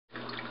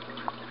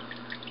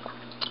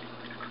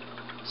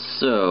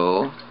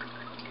So,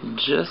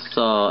 just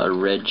saw a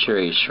red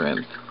cherry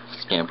shrimp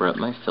scamper up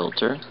my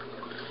filter.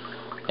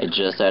 I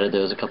just added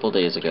those a couple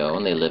days ago,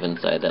 and they live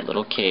inside that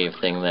little cave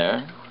thing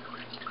there.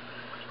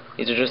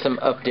 These are just some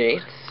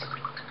updates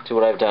to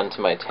what I've done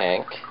to my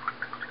tank.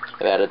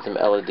 I've added some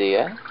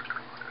elodea.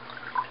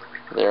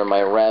 They're my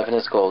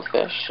ravenous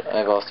goldfish.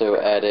 I've also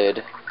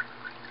added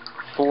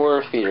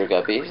 4 feeder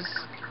guppies.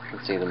 You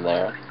can see them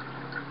there.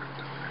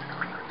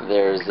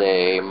 There's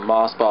a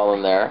moss ball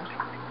in there,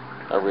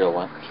 a real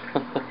one.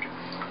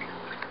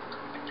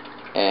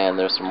 And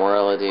there's some more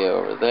elodea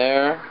over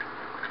there.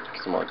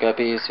 Some more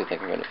guppies who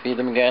think I'm going to feed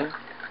them again.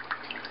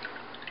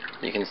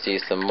 You can see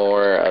some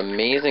more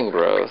amazing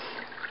growth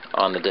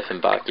on the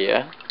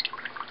Dieffenbachia.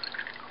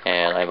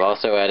 And I've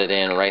also added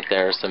in right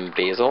there some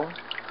basil,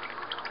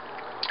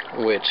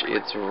 which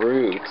its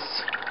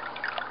roots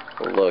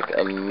look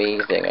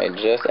amazing. I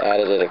just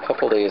added it a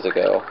couple days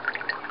ago,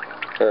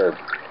 or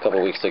a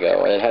couple weeks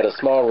ago, and it had a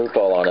small root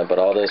ball on it, but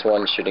all those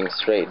ones shooting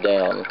straight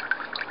down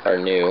are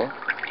new.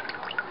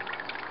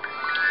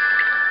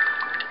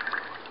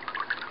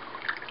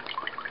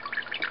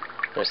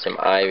 There's some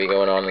ivy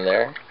going on in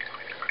there.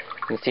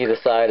 You can see the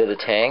side of the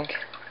tank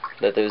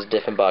that those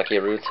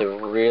Dieffenbachia roots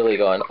have really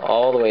gone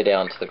all the way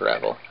down to the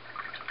gravel.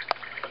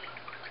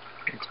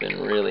 It's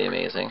been really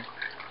amazing.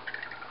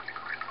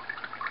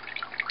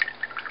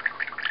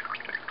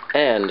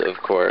 And, of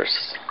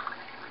course,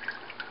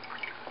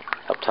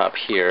 up top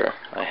here,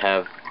 I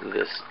have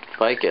this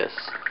ficus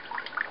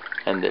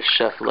and this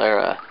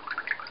schefflera,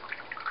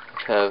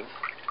 which have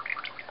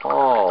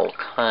all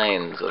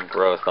kinds of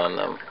growth on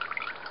them.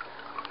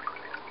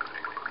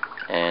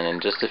 And in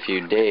just a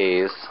few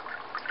days,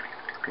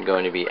 I'm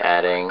going to be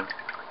adding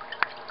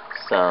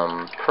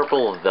some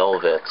purple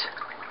velvet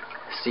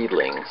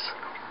seedlings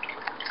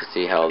to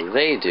see how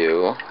they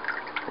do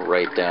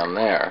right down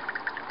there.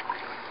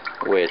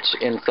 Which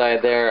inside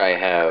there I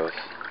have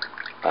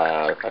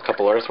a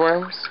couple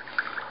earthworms.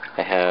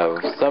 I have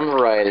some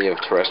variety of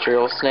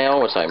terrestrial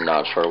snail, which I'm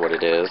not sure what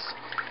it is.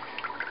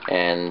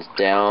 And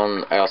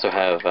down I also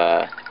have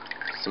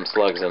some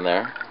slugs in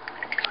there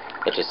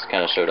that just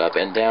kind of showed up.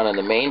 And down in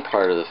the main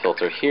part of the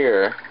filter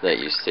here that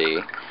you see,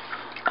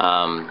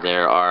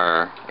 there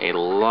are a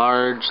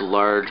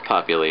large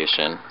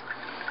population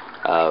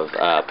of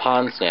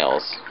pond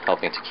snails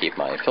helping to keep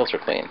my filter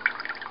clean.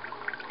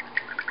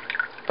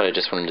 But I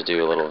just wanted to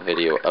do a little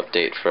video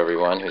update for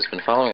everyone who's been following